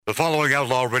The following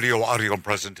Outlaw Radio audio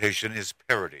presentation is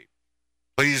parody.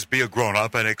 Please be a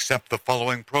grown-up and accept the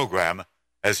following program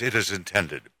as it is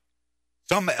intended.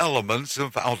 Some elements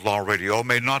of Outlaw Radio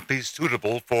may not be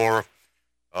suitable for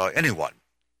anyone.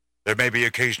 There may be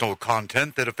occasional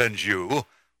content that offends you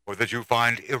or that you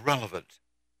find irrelevant.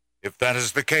 If that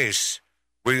is the case,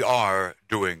 we are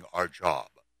doing our job.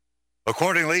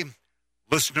 Accordingly,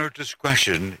 listener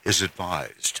discretion is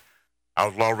advised.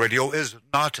 Outlaw Radio is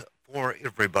not for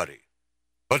everybody,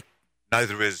 but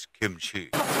neither is kimchi.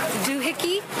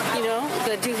 Doohickey,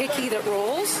 the doohickey that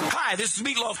rolls. Hi, this is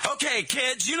Meatloaf. Okay,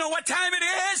 kids, you know what time it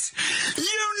is? You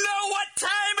know what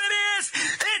time it is?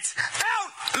 It's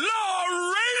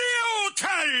Outlaw Radio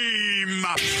time!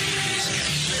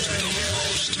 The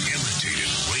most imitated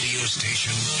radio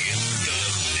station in the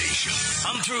nation.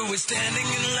 I'm through with standing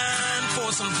in line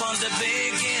for some fun to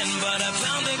begin, but I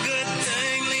found a good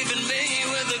thing leaving me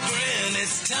with a grin.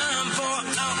 It's time for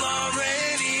Outlaw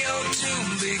Radio to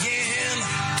begin.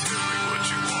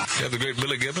 You have the great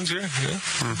Billy Gibbons here? Yeah.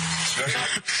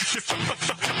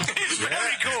 It's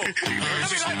very cool.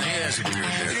 Yes, he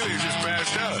just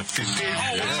passed out.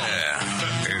 Yeah.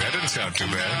 Hey, that didn't sound too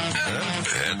bad.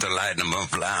 Had to lighten them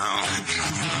up loud.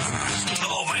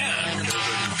 Oh, man.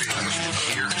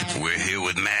 We're here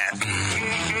with Matt.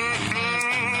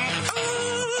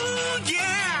 Oh,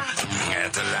 yeah.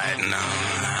 Had to lighten them.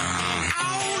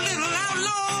 Oh, little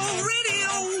Outlaw Radio.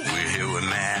 We're here with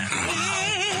Matt.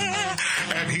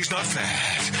 And he's not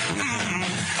fat.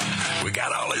 We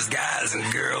got all his guys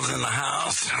and girls in the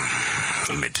house.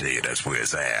 Let me tell you, that's where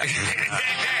it's at.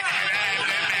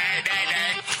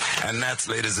 And that's,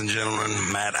 ladies and gentlemen,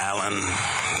 Matt Allen.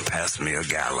 Pass me a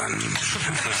gallon.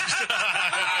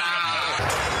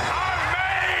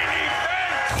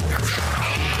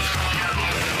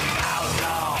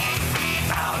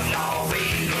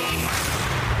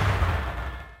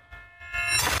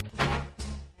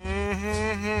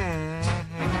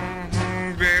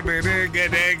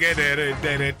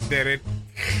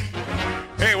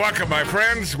 Hey, welcome, my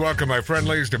friends. Welcome, my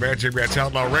friendlies, to Magic Matt's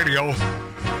Outlaw Radio.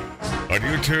 On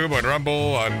YouTube, on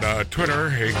Rumble, on Twitter,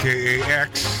 a.k.a.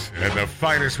 X, and the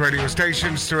finest radio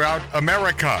stations throughout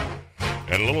America.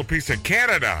 And a little piece of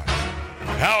Canada.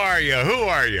 How are you? Who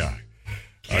are you?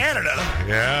 Canada?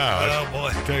 Yeah. Oh,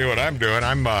 boy. I'll tell you what I'm doing.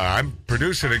 I'm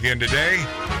producing again today.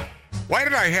 Why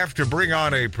did I have to bring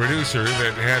on a producer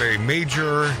that had a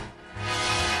major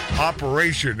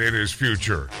operation in his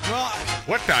future? Well,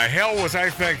 What the hell was I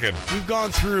thinking? we've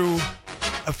gone through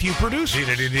a few producers.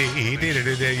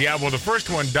 Yeah, well, the first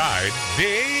one died.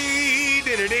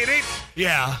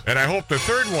 Yeah. And I hope the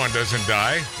third one doesn't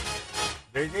die.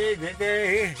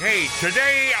 Hey,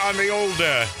 today on the old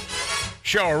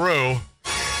showaroo,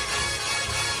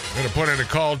 I'm going to put in a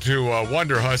call to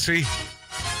Wonder Hussy.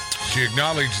 She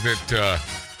acknowledged that,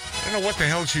 I don't know what the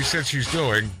hell she said she's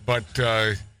doing, but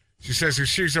she says if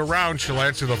she's around, she'll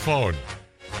answer the phone.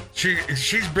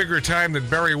 She's bigger time than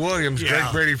Barry Williams, Yeah.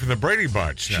 Greg Brady from the Brady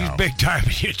Bunch now. She's big time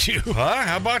at you, too. Huh?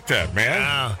 How about that, man?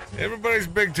 Yeah. Everybody's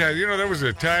big time. You know, there was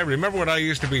a time, remember when I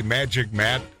used to be Magic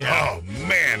Matt? Yeah. Oh,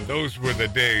 man, those were the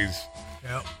days.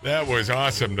 Yep. That was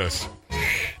awesomeness.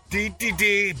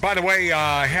 By the way,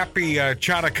 happy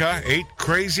Chanukah. 8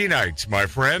 crazy nights, my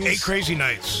friends. 8 crazy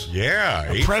nights. Yeah.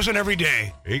 A present every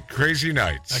day. 8 crazy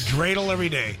nights. A dreidel every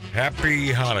day. Happy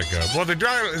Hanukkah. Well, the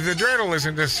dreidel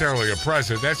isn't necessarily a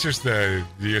present. That's just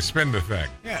you spin the thing.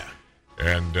 Yeah.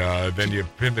 And then you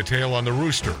pin the tail on the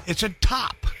rooster. It's a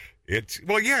top. It's a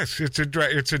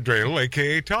dreidel,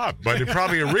 a.k.a. top. But it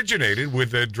probably originated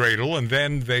with the dreidel, and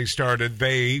then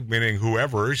they, meaning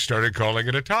whoever, started calling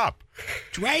it a top.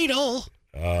 Dreidel.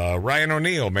 Ryan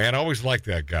O'Neal, man, I always liked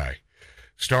that guy.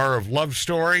 Star of Love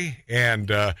Story, and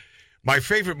my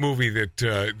favorite movie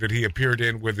that he appeared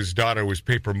in with his daughter was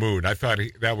Paper Moon. I thought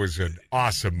that was an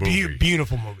awesome movie.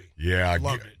 Beautiful movie. Yeah,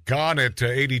 Loved it. Gone at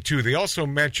 82. They also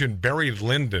mentioned Barry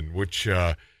Lyndon, which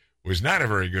was not a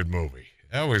very good movie.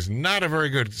 That was not a very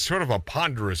good, sort of a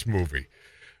ponderous movie.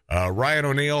 Ryan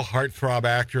O'Neal, heartthrob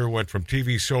actor, went from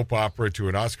TV soap opera to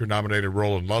an Oscar-nominated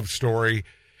role in Love Story.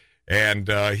 And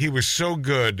he was so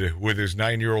good with his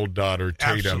 9-year-old daughter,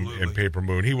 Tatum, Absolutely. in Paper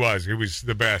Moon. He was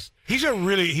the best. He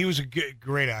was a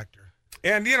great actor.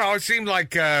 And, it seemed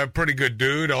like a pretty good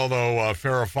dude, although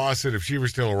Farrah Fawcett, if she were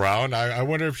still around, I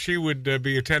wonder if she would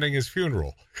be attending his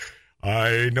funeral.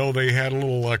 I know they had a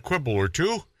little quibble or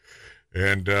two.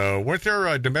 And weren't there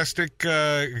a domestic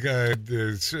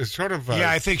sort of... Yeah,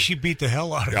 I think she beat the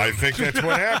hell out of him. I think that's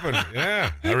what happened.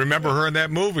 Yeah. I remember her in that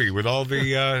movie with all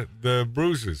the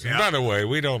bruises. Yeah. And by the way,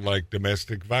 we don't like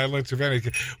domestic violence of any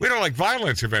kind. We don't like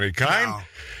violence of any kind. No.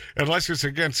 unless it's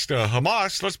against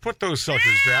Hamas. Let's put those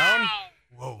suckers down.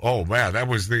 Whoa. Oh man, that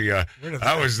was the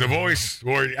voice,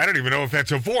 or I don't even know if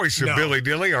that's a voice of Billy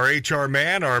Dilly, our HR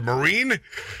man, our Marine.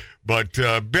 But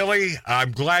Billy,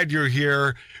 I'm glad you're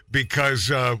here because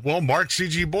Mark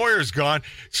C.G. Boyer's gone.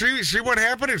 See what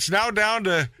happened? It's now down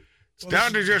to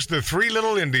just the three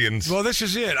little Indians. Well, this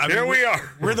is it. There we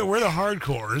are. We're the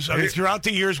hardcores. I mean, throughout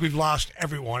the years, we've lost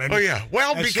everyone. And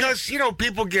well, because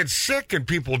people get sick and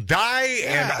people die,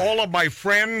 and all of my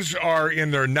friends are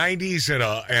in their 90s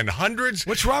and hundreds.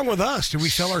 What's wrong with us? Did we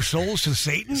sell our souls to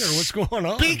Satan, or what's going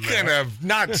on? Speaking of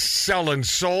not selling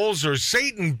souls or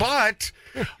Satan, but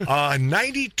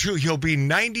 92. He'll be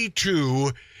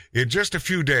 92 in just a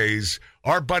few days.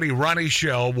 Our buddy Ronnie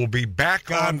Shell will be back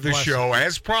on the show,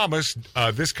 as promised,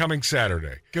 this coming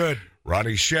Saturday. Good.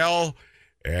 Ronnie Shell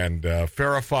and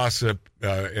Farrah Fawcett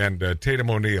and Tatum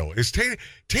O'Neal.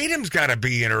 Tatum's got to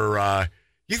be in her...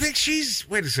 you think she's...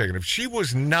 Wait a second. If she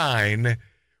was 9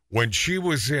 when she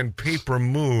was in Paper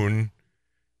Moon...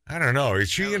 I don't know. Is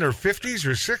she in her 50s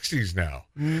or 60s now?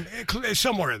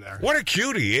 Somewhere in there. What a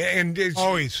cutie. And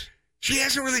always... She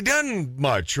hasn't really done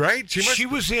much, right? She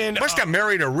was in... Must have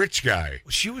married a rich guy.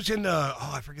 She was in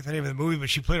I forget the name of the movie, but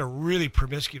she played a really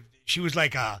promiscuous... She was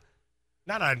like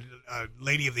not a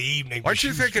lady of the evening. Aren't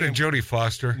you thinking of Jodie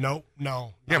Foster? No.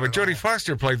 Yeah, but Jodie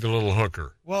Foster played the little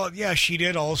hooker. Well, yeah, she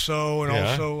did also, and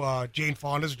also Jane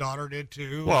Fonda's daughter did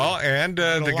too. Well, and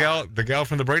the gal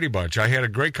from the Brady Bunch. I had a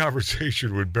great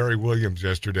conversation with Barry Williams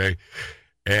yesterday,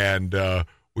 and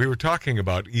we were talking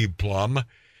about Eve Plum.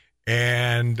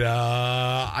 And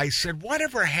I said,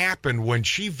 whatever happened when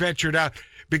she ventured out?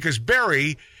 Because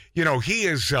Barry, he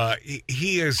is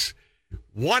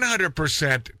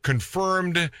 100%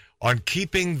 confirmed on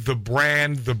keeping the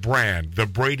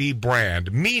Brady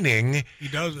brand, meaning he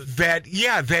does it.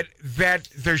 that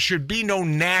there should be no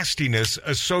nastiness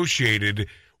associated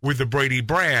with the Brady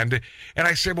brand. And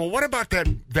I said, well, what about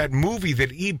that movie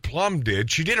that Eve Plum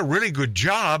did? She did a really good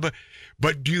job.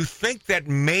 But do you think that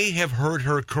may have hurt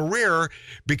her career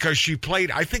because she played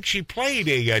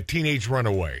a teenage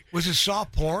runaway? Was it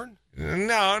soft porn?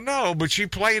 No, but she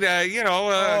played a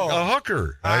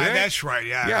hooker. That's right,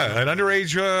 yeah. Yeah, an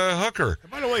underage hooker. And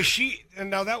by the way,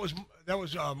 that was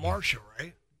Marsha,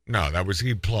 right? No, that was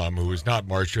Eve Plum, who was not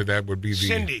Marsha. That would be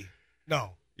Cindy.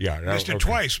 No. Yeah, missed it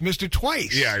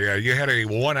twice. Yeah. You had a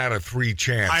 1 out of 3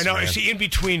 chance. I know. Man. See, in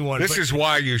between one. This is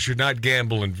why you should not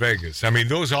gamble in Vegas. I mean,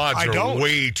 those odds are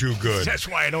way too good. That's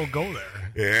why I don't go there.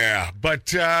 Yeah,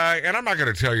 but and I'm not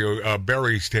going to tell you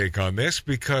Barry's take on this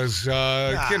because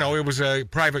it was a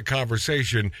private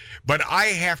conversation. But I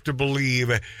have to believe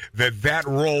that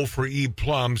role for Eve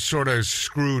Plum sort of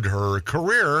screwed her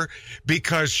career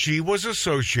because she was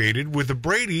associated with the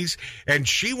Bradys and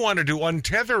she wanted to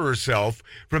untether herself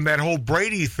from that whole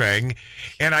Brady thing.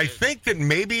 And I think that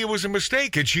maybe it was a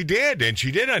mistake, and she did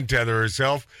untether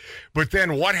herself. But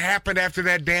then what happened after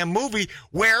that damn movie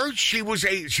where she was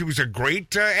a great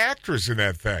actress in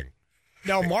that thing?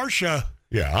 Now, Marsha.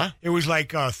 Yeah. It was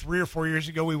like 3 or 4 years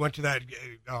ago. We went to that.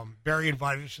 Barry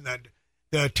invited us to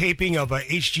the taping of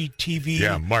HGTV.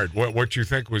 Yeah, Mart. What you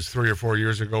think was 3 or 4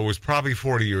 years ago was probably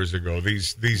 40 years ago.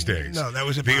 These days. No, that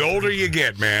was the older you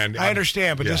get, man. I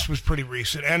understand, but this was pretty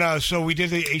recent. And so we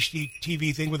did the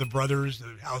HGTV thing with the brothers,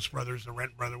 the House brothers, the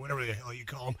Rent brother, whatever the hell you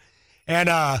call them. And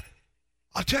I'll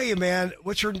tell you, man,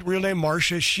 what's her real name?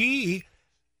 Marsha.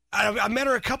 I met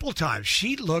her a couple of times.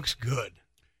 She looks good.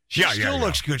 She still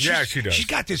looks good. She does. She's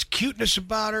got this cuteness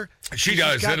about her. She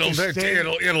does.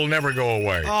 It'll never go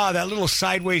away. Oh, that little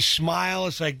sideways smile.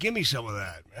 It's like, give me some of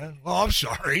that, man. Oh, I'm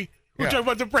sorry. We're talking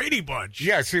about the Brady Bunch.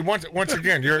 Yeah. See, once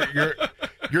again,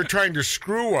 you're trying to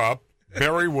screw up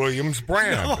Barry Williams'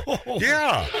 brand. No.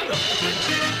 Yeah.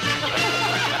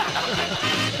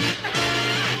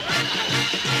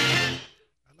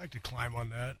 I'd like to climb on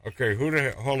that. Okay.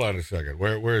 Hold on a second.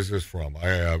 Where is this from?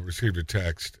 I received a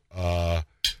text.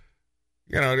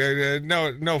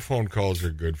 No phone calls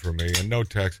are good for me, and no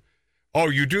text. Oh,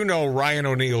 you do know Ryan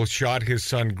O'Neal shot his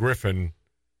son Griffin.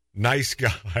 Nice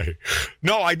guy.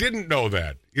 No, I didn't know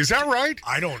that. Is that right?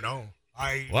 I don't know.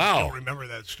 I don't remember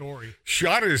that story.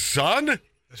 Shot his son?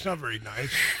 That's not very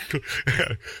nice.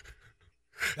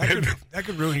 That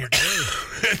could ruin your day.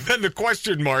 And then the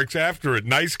question marks after it.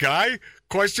 Nice guy?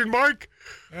 Question mark?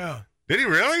 Yeah. Did he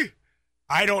really?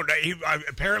 I don't know.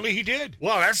 Apparently he did.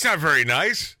 Well, that's not very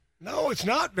nice. No, it's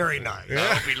not very nice. I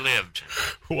hope he lived.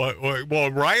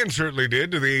 Well, Ryan certainly did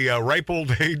to the ripe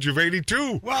old age of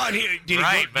 82. Well,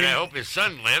 but I hope his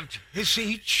son lived.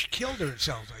 He killed her, it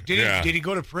sounds like. Did he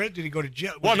go to prison? Did he go to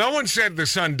jail? Well, no one said the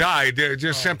son died,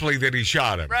 just simply that he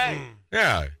shot him. Right.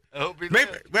 Yeah. I hope he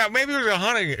Maybe, lives. well, maybe it was a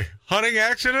hunting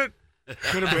accident.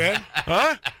 Could have been.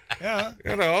 Huh? Yeah,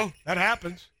 You know. that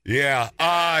happens. Yeah.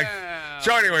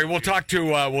 So anyway, we'll talk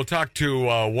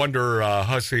to Wonder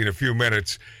Hussey in a few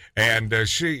minutes, and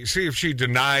see if she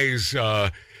denies.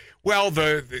 The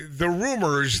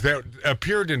rumors that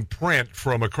appeared in print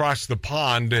from across the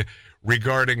pond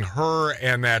regarding her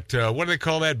and that what do they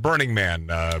call that, Burning Man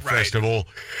festival.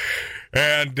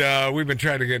 And we've been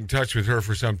trying to get in touch with her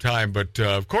for some time, but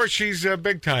of course she's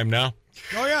big time now.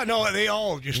 Oh yeah, no, they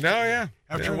all just. No, yeah.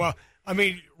 After a while, I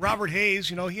mean, Robert Hayes,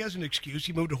 he has an excuse.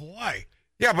 He moved to Hawaii.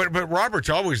 Yeah, but Robert's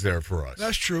always there for us.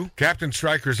 That's true. Captain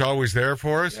Stryker's always there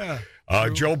for us. Yeah.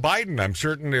 Joe Biden, I'm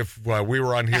certain if we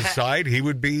were on his side, he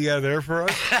would be there for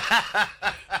us.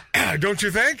 Don't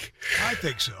you think? I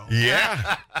think so.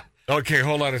 Yeah. Okay,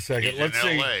 hold on a second. He's Let's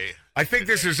in see. LA. I think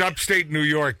this is upstate New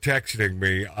York texting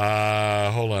me.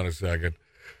 Hold on a second.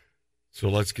 So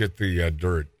let's get the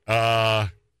dirt.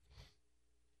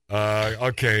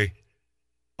 Okay.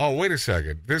 Oh, wait a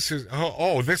second. This is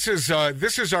this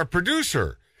is our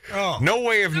producer. Oh. No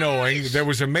way of knowing. There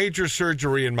was a major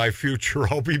surgery in my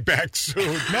future. I'll be back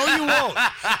soon. No, you won't.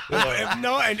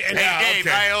 No, and Hey, Dave,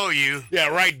 okay. I owe you. Yeah,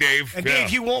 right, Dave. and Yeah. Dave,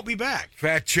 you won't be back.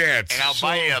 Fat chance. And I'll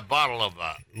buy you a bottle of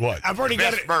What? I've already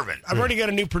best got bourbon. I've already got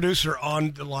a new producer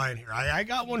on the line here. I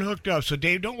got one hooked up. So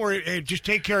Dave, don't worry. Hey, just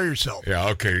take care of yourself. Yeah,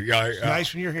 okay. It's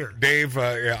nice when you're here. Dave,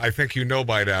 I think you know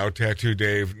by now, Tattoo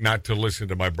Dave, not to listen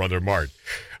to my brother Mart.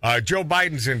 Joe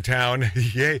Biden's in town.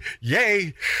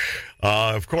 Yay.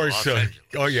 Of course, Los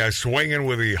Angeles. swinging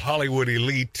with the Hollywood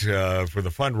elite for the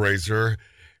fundraiser.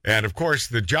 And, of course,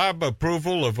 the job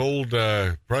approval of old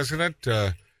president,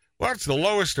 it's the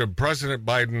lowest of President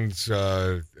Biden's,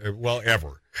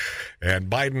 ever. And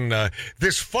Biden,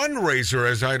 this fundraiser,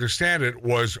 as I understand it,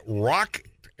 was rocked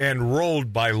and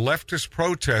rolled by leftist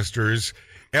protesters.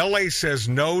 L.A. says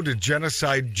no to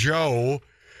Genocide Joe.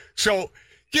 So,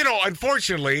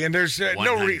 unfortunately, and there's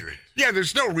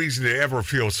there's no reason to ever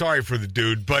feel sorry for the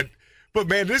dude, but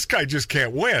man, this guy just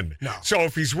can't win. No. So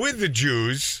if he's with the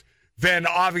Jews, then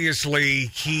obviously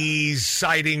he's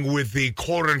siding with the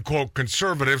quote-unquote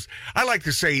conservatives. I like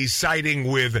to say he's siding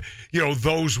with,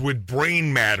 those with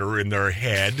brain matter in their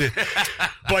head.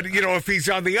 But, if he's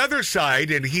on the other side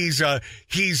and he's a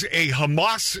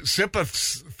Hamas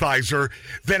sympathizer,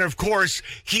 then of course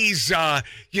he's the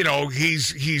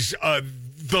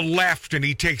left and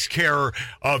he takes care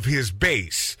of his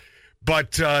base.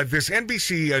 But this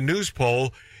NBC News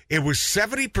poll, it was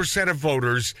 70% of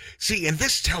voters. See, and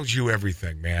this tells you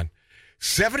everything, man.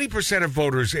 70% of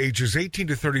voters ages 18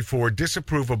 to 34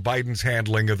 disapprove of Biden's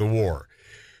handling of the war.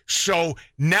 So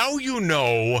now you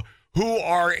know who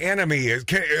our enemy is.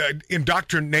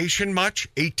 Indoctrination much?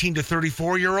 18 to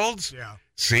 34-year-olds? Yeah.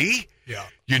 See? Yeah.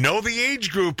 You know the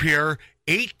age group here,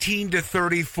 18 to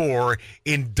 34,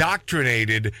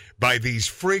 indoctrinated by these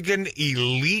friggin'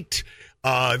 elite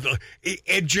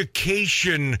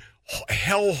education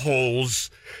hellholes.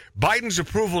 Biden's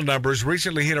approval numbers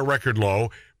recently hit a record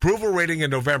low. Approval rating in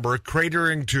November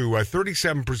cratering to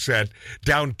 37%,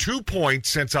 down 2 points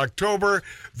since October,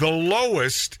 the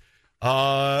lowest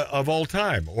of all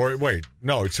time. Or wait,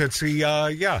 no, since he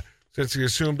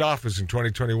assumed office in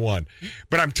 2021.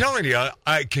 But I'm telling you,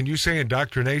 can you say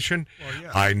indoctrination? Well,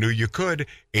 yeah. I knew you could.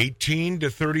 18 to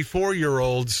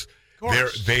 34-year-olds.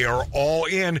 They are all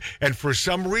in, and for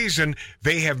some reason,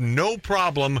 they have no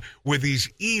problem with these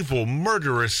evil,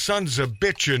 murderous sons of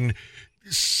bitches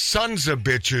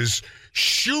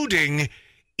shooting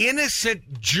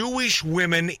innocent Jewish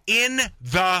women in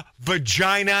the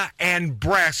vagina and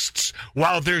breasts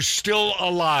while they're still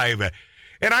alive.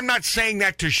 And I'm not saying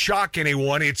that to shock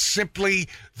anyone. It's simply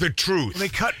the truth. They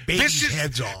cut babies'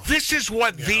 heads off. This is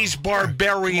what these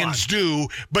barbarians do,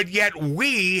 but yet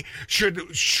we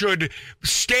should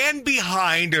stand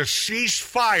behind a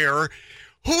ceasefire.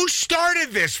 Who started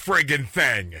this friggin'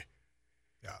 thing?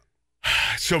 Yeah.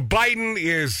 So Biden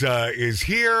is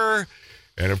here,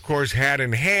 and of course, hat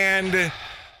in hand,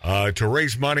 to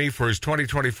raise money for his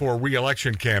 2024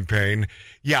 re-election campaign.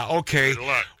 Yeah, okay. Good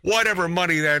luck. Whatever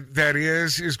money that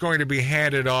is going to be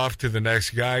handed off to the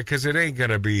next guy because it ain't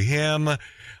going to be him.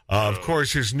 Of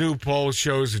course, his new poll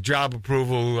shows a job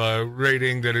approval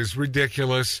rating that is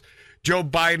ridiculous. Joe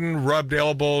Biden rubbed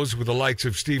elbows with the likes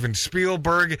of Steven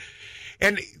Spielberg.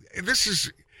 And this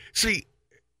is, see,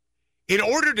 in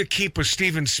order to keep a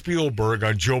Steven Spielberg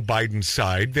on Joe Biden's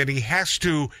side, then he has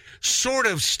to sort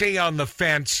of stay on the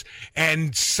fence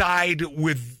and side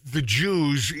with the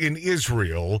Jews in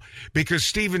Israel, because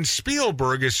Steven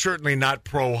Spielberg is certainly not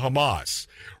pro-Hamas.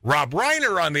 Rob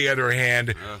Reiner, on the other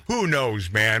hand, who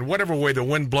knows, man? Whatever way the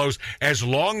wind blows, as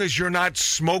long as you're not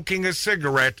smoking a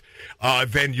cigarette,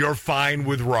 then you're fine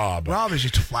with Rob. Rob is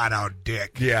just a flat-out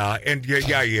dick. Yeah, and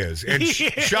yeah, he is. And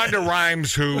Shonda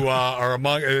Rhimes, who are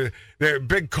among they're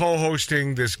big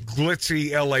co-hosting this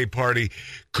glitzy L.A. party.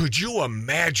 Could you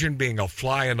imagine being a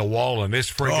fly on the wall in this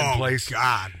friggin' place? Oh,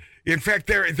 God. In fact,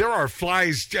 there are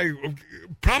flies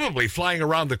probably flying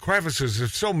around the crevices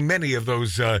of so many of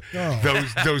those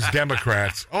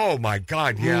Democrats. Oh my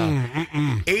God,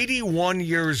 yeah. 81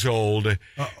 years old,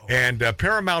 and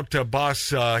Paramount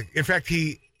boss. In fact,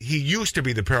 he used to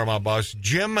be the Paramount boss,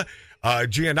 Jim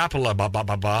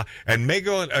Giannopoulos, and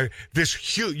mega this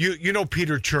huge. You know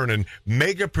Peter Chernin,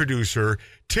 mega producer.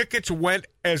 Tickets went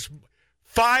as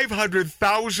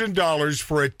 $500,000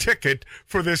 for a ticket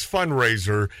for this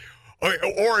fundraiser,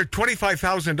 or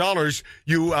 $25,000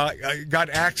 you got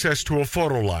access to a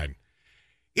photo line.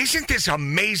 Isn't this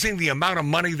amazing, the amount of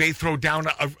money they throw down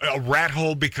a rat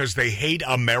hole because they hate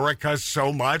America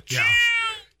so much?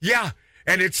 Yeah.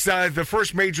 And it's the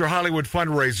first major Hollywood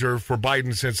fundraiser for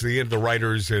Biden since the end of the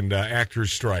writers and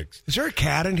actors strikes. Is there a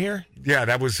cat in here? Yeah,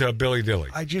 that was Billy Dilly.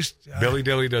 Billy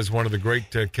Dilly does one of the great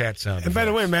cat sound. And by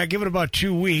the way, Matt, give it about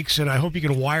 2 weeks, and I hope you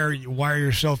can wire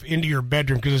yourself into your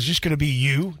bedroom, because it's just going to be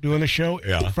you doing the show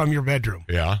from your bedroom.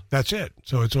 Yeah. That's it.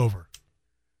 So it's over.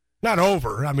 Not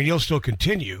over. I mean, you'll still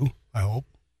continue, I hope.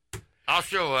 I'll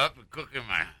show up and cook in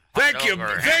my... Thank you,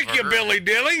 Billy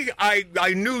Dilly.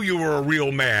 I knew you were a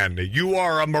real man. You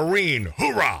are a Marine.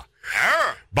 Hoorah!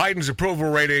 Biden's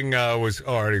approval rating was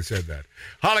already said that.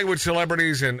 Hollywood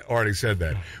celebrities and already said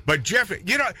that. But Jeff,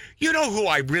 you know who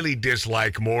I really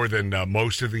dislike more than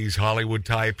most of these Hollywood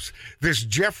types? This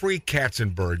Jeffrey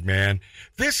Katzenberg, man.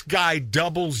 This guy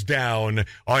doubles down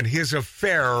on his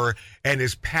affair and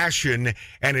his passion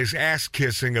and his ass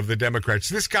kissing of the Democrats.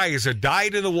 This guy is a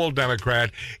dyed-in-the-wool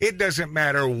Democrat. It doesn't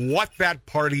matter what that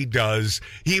party does.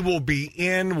 He will be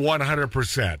in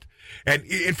 100%. And,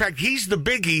 in fact, he's the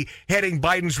biggie heading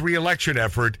Biden's reelection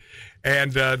effort.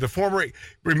 And the former,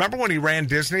 remember when he ran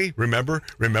Disney? Remember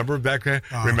back then?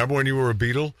 Remember when you were a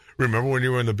Beatle? Remember when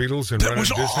you were in the Beatles and running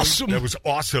Disney? Awesome. That was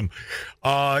awesome.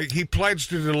 He pledged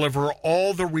to deliver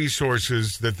all the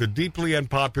resources that the deeply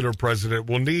unpopular president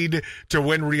will need to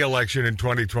win reelection in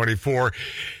 2024.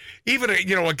 Even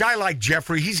a guy like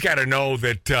Jeffrey, he's got to know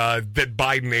that that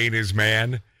Biden ain't his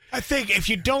man. I think if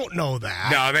you don't know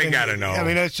that... No, they got to know. I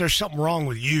mean, there's something wrong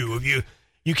with you. If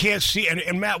you can't see...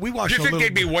 And Matt, we watched Do you think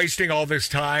they'd be wasting all this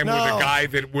time with a guy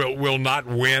that will not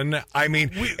win? I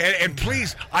mean, and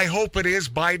please, I hope it is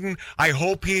Biden. I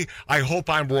hope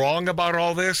I'm wrong about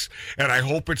all this, and I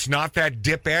hope it's not that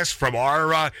dip-ass from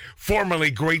our formerly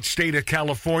great state of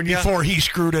California. Before he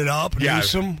screwed it up,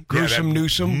 Newsom, gruesome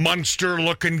Newsom.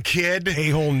 Munster-looking kid.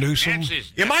 A-hole Newsom.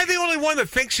 Am I the only one that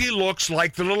thinks he looks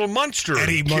like the little Munster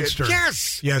Eddie kid? Munster.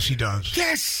 Yes. Yes, he does.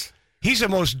 Yes. He's the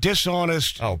most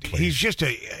dishonest. Oh, please. He's just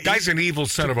guy's an evil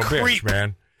son of a bitch,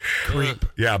 man. Creep.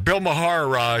 Yeah, Bill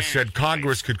Maher said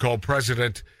Congress could call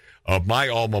president of my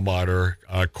alma mater,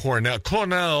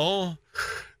 Cornell.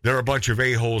 They're a bunch of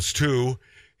a-holes, too.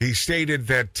 He stated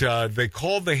that they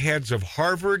called the heads of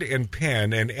Harvard and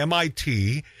Penn and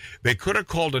MIT. They could have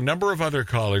called a number of other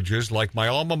colleges, like my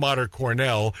alma mater,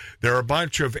 Cornell. They're a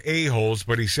bunch of a-holes,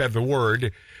 but he said the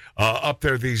word up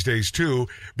there these days, too.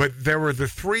 But there were the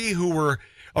three who were...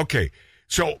 Okay,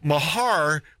 so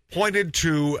Maher pointed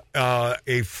to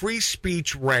a free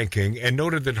speech ranking and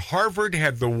noted that Harvard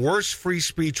had the worst free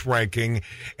speech ranking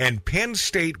and Penn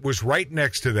State was right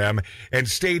next to them, and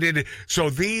stated, so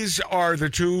these are the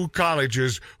two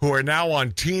colleges who are now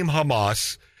on Team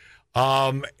Hamas.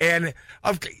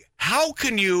 How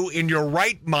can you, in your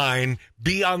right mind,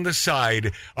 be on the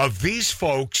side of these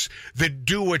folks that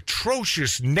do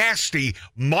atrocious, nasty,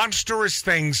 monstrous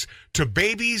things to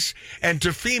babies and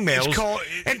to females?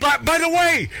 And by the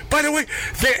way,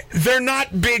 they're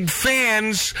not big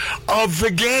fans of the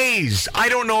gays. I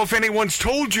don't know if anyone's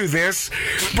told you this,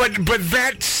 but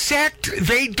that sect,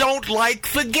 they don't like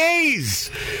the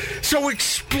gays. So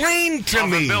explain to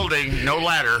me. A building, no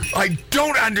ladder. I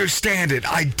don't understand it.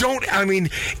 I mean,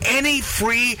 any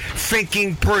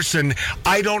free-thinking person,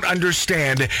 I don't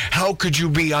understand. How could you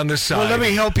be on the side? Well, let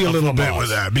me help you a little bit with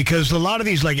that, because a lot of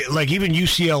these, like even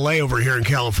UCLA over here in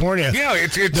California. Yeah,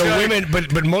 it's the women,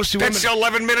 but most of the women. That's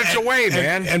 11 minutes away,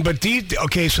 man. But these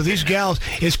gals,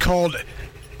 it's called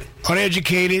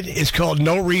uneducated. It's called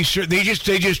no research. They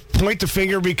just point the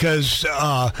finger because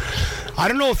I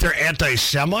don't know if they're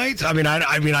anti-Semites. I mean,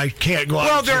 I can't go out.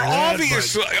 Well, and say they're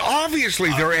that, obviously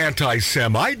they're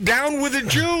anti-Semite. Down with the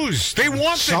Jews. They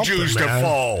want the Something, Jews man. to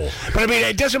fall. But I mean,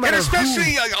 it doesn't matter. And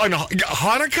especially on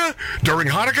Hanukkah, during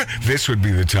Hanukkah, this would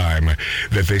be the time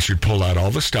that they should pull out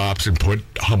all the stops and put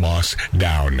Hamas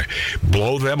down.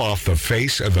 Blow them off the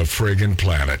face of the friggin'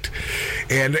 planet.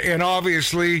 And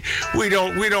obviously, we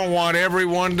don't want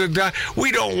everyone to die.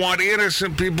 We don't want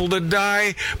innocent people to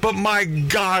die. But my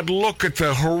God, look at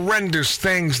the horrendous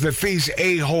things that these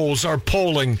a-holes are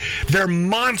pulling. They're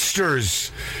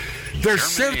monsters. They're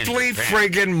Germany and simply Japan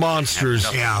friggin'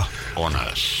 monsters. Yeah. On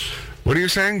us. What are you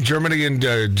saying? Germany and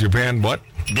Japan, what?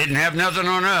 Didn't have nothing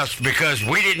on us because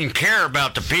we didn't care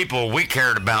about the people. We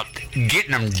cared about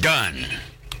getting them done.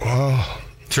 Oh.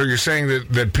 So you're saying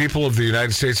that people of the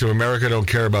United States of America don't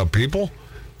care about people?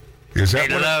 Is that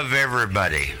They what? love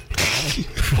everybody.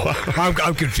 I'm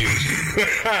confused.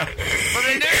 Well,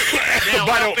 they do. They'll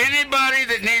By the- help anybody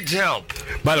that needs help.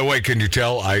 By the way, can you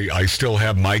tell I still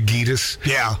have my Geetus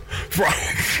Yeah.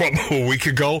 from a week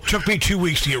ago? Took me 2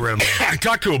 weeks to get rid of it. I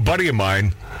talked to a buddy of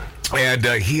mine, and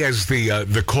he has the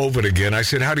COVID again. I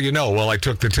said, how do you know? Well, I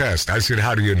took the test. I said,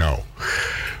 how do you know?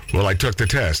 Well, I took the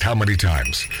test. How many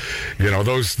times? You know,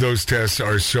 those tests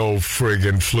are so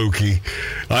friggin' fluky.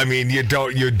 I mean, you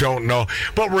don't know.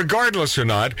 But regardless or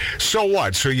not, so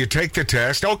what? So you take the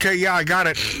test. Okay, yeah, I got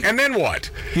it. And then what?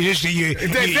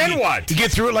 Then what? You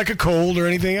get through it like a cold or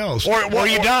anything else, or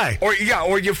you die. Or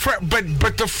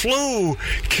but the flu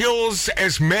kills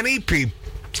as many people.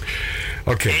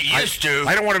 Okay, It used to.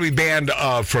 I don't want to be banned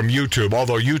from YouTube,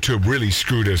 although YouTube really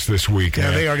screwed us this week. Yeah,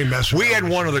 man. they already messed We with had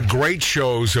us. one of the great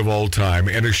shows of all time,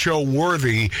 and a show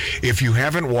worthy, if you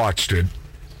haven't watched it.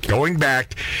 Going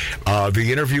back, the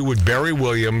interview with Barry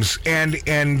Williams and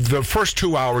the first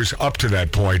 2 hours up to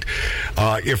that point,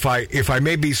 if I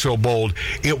may be so bold,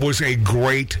 it was a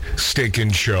great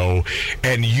stinking show.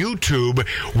 And YouTube,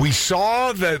 we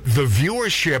saw the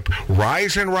viewership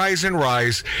rise and rise and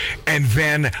rise, and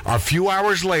then a few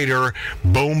hours later,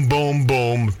 boom, boom,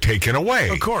 boom, taken away.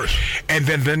 Of course. And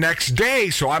then the next day,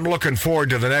 so I'm looking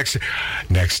forward to the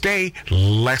next day,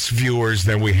 less viewers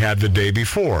than we had the day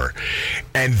before.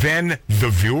 And then the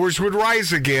viewers would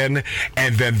rise again,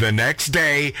 and then the next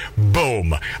day,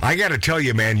 boom. I got to tell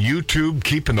you, man, YouTube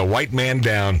keeping the white man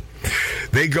down.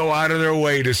 They go out of their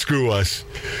way to screw us.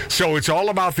 So it's all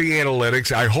about the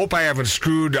analytics. I hope I haven't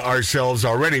screwed ourselves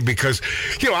already because,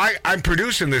 I'm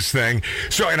producing this thing.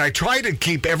 And I try to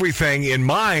keep everything in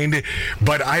mind,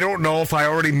 but I don't know if I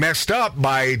already messed up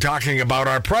by talking about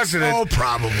our president. Oh,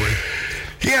 probably.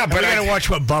 Yeah, but we gotta watch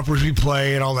what bumpers we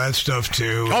play and all that stuff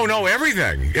too. Oh no,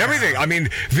 everything. I mean,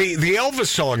 the Elvis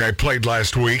song I played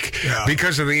last week,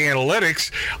 because of the analytics,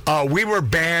 we were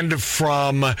banned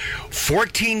from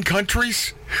 14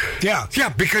 countries. Yeah,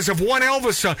 because of one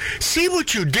Elvis song. See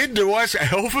what you did to us,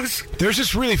 Elvis. There's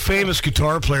this really famous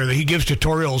guitar player that he gives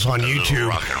tutorials on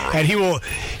YouTube, and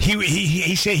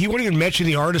he say he won't even mention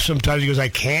the artist sometimes. He goes, I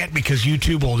can't because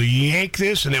YouTube will yank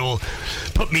this and they will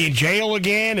put me in jail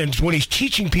again. And when he's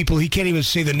teaching people, he can't even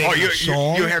say the name of the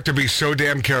song. You have to be so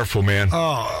damn careful, man.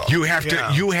 Oh, you have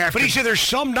to. But he said there's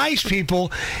some nice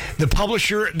people, the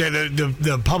publisher,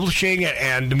 the publishing,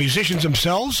 and the musicians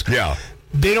themselves. Yeah.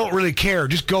 They don't really care.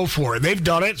 Just go for it. They've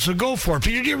done it, so go for it.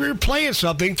 If you're playing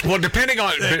something, well, depending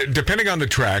on the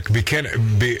track,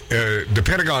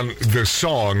 depending on the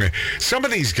song, some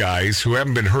of these guys who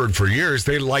haven't been heard for years,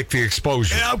 they like the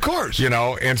exposure. Yeah, of course.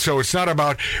 And so it's not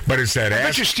about, but it's that. I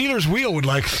bet your Steelers wheel would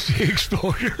like the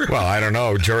exposure. Well, I don't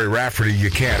know, Jerry Rafferty.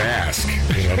 You can't ask.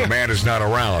 The man is not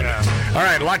around. Yeah. All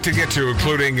right, a lot to get to,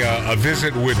 including a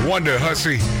visit with Wanda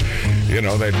Hussey.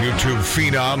 That YouTube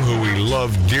phenom who we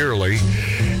love dearly.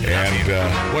 And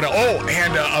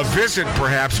a visit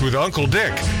perhaps with Uncle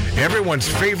Dick, everyone's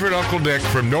favorite Uncle Dick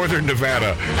from Northern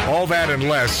Nevada. All that and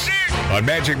less on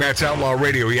Magic Matt's Outlaw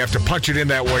Radio. You have to punch it in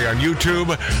that way on YouTube,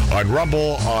 on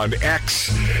Rumble, on X,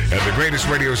 and the greatest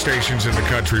radio stations in the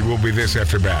country. We'll be this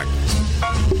after back.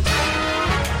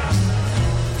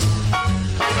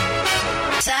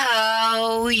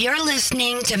 So, you're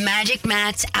listening to Magic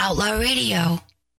Matt's Outlaw Radio.